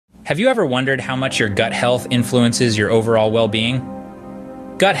Have you ever wondered how much your gut health influences your overall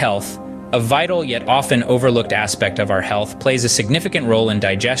well-being? Gut health, a vital yet often overlooked aspect of our health, plays a significant role in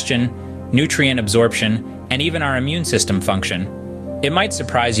digestion, nutrient absorption, and even our immune system function. It might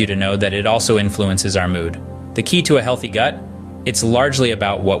surprise you to know that it also influences our mood. The key to a healthy gut? It's largely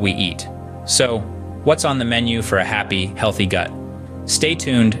about what we eat. So, what's on the menu for a happy, healthy gut? Stay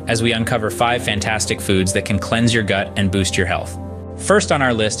tuned as we uncover 5 fantastic foods that can cleanse your gut and boost your health. First on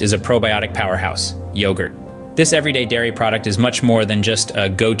our list is a probiotic powerhouse, yogurt. This everyday dairy product is much more than just a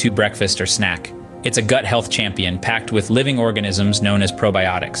go-to breakfast or snack. It's a gut health champion packed with living organisms known as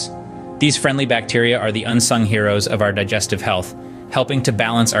probiotics. These friendly bacteria are the unsung heroes of our digestive health, helping to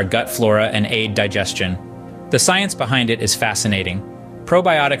balance our gut flora and aid digestion. The science behind it is fascinating.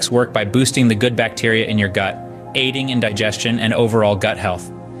 Probiotics work by boosting the good bacteria in your gut, aiding in digestion and overall gut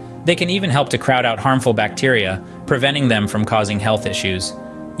health. They can even help to crowd out harmful bacteria, preventing them from causing health issues.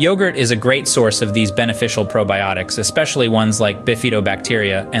 Yogurt is a great source of these beneficial probiotics, especially ones like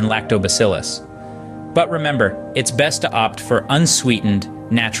bifidobacteria and lactobacillus. But remember, it's best to opt for unsweetened,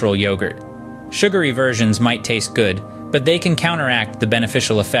 natural yogurt. Sugary versions might taste good, but they can counteract the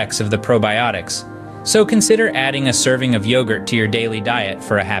beneficial effects of the probiotics. So consider adding a serving of yogurt to your daily diet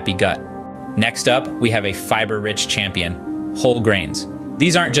for a happy gut. Next up, we have a fiber-rich champion, whole grains.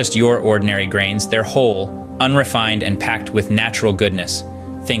 These aren't just your ordinary grains, they're whole, unrefined, and packed with natural goodness.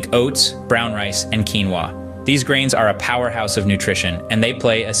 Think oats, brown rice, and quinoa. These grains are a powerhouse of nutrition, and they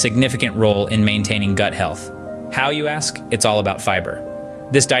play a significant role in maintaining gut health. How, you ask? It's all about fiber.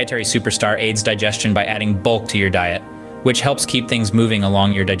 This dietary superstar aids digestion by adding bulk to your diet, which helps keep things moving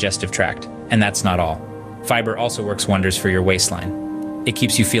along your digestive tract. And that's not all. Fiber also works wonders for your waistline. It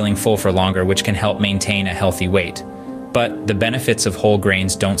keeps you feeling full for longer, which can help maintain a healthy weight. But the benefits of whole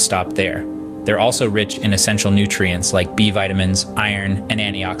grains don't stop there. They're also rich in essential nutrients like B vitamins, iron, and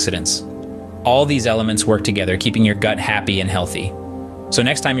antioxidants. All these elements work together, keeping your gut happy and healthy. So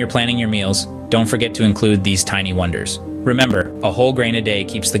next time you're planning your meals, don't forget to include these tiny wonders. Remember, a whole grain a day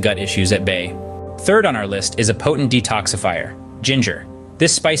keeps the gut issues at bay. Third on our list is a potent detoxifier, ginger.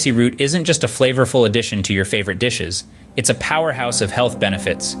 This spicy root isn't just a flavorful addition to your favorite dishes, it's a powerhouse of health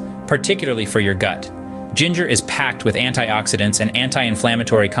benefits, particularly for your gut. Ginger is packed with antioxidants and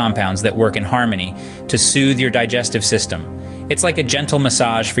anti-inflammatory compounds that work in harmony to soothe your digestive system. It's like a gentle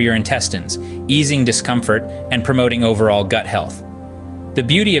massage for your intestines, easing discomfort and promoting overall gut health. The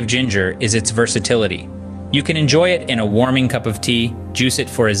beauty of ginger is its versatility. You can enjoy it in a warming cup of tea, juice it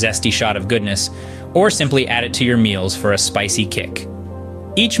for a zesty shot of goodness, or simply add it to your meals for a spicy kick.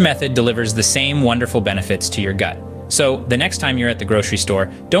 Each method delivers the same wonderful benefits to your gut. So, the next time you're at the grocery store,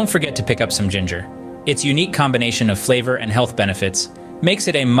 don't forget to pick up some ginger. Its unique combination of flavor and health benefits makes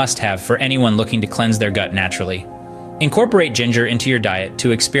it a must-have for anyone looking to cleanse their gut naturally. Incorporate ginger into your diet to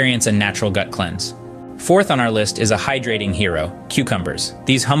experience a natural gut cleanse. Fourth on our list is a hydrating hero, cucumbers.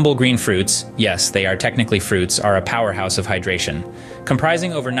 These humble green fruits, yes, they are technically fruits, are a powerhouse of hydration.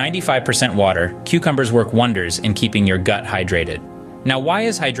 Comprising over 95% water, cucumbers work wonders in keeping your gut hydrated. Now, why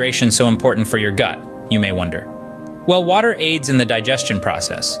is hydration so important for your gut, you may wonder? Well, water aids in the digestion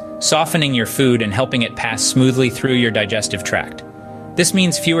process, softening your food and helping it pass smoothly through your digestive tract. This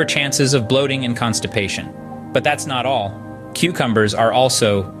means fewer chances of bloating and constipation. But that's not all. Cucumbers are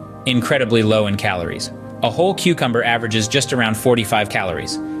also incredibly low in calories. A whole cucumber averages just around 45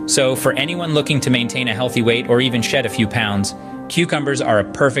 calories. So for anyone looking to maintain a healthy weight or even shed a few pounds, cucumbers are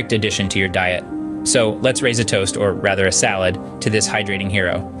a perfect addition to your diet. So let's raise a toast, or rather a salad, to this hydrating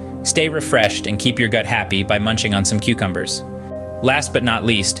hero. Stay refreshed and keep your gut happy by munching on some cucumbers. Last but not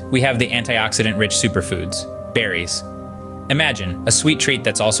least, we have the antioxidant-rich superfoods, berries. Imagine a sweet treat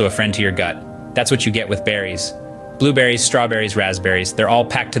that's also a friend to your gut. That's what you get with berries. Blueberries, strawberries, raspberries, they're all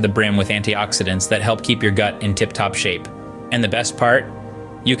packed to the brim with antioxidants that help keep your gut in tip-top shape. And the best part?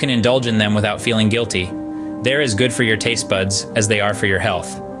 You can indulge in them without feeling guilty. They're as good for your taste buds as they are for your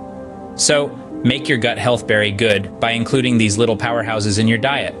health. So, make your gut health berry good by including these little powerhouses in your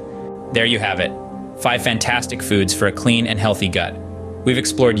diet. There you have it. 5 fantastic foods for a clean and healthy gut. We've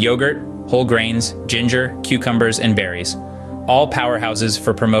explored yogurt, whole grains, ginger, cucumbers, and berries. All powerhouses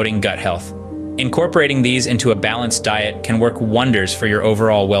for promoting gut health. Incorporating these into a balanced diet can work wonders for your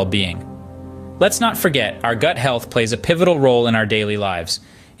overall well-being. Let's not forget, our gut health plays a pivotal role in our daily lives.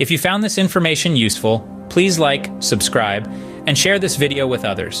 If you found this information useful, please like, subscribe, and share this video with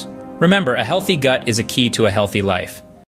others. Remember, a healthy gut is a key to a healthy life.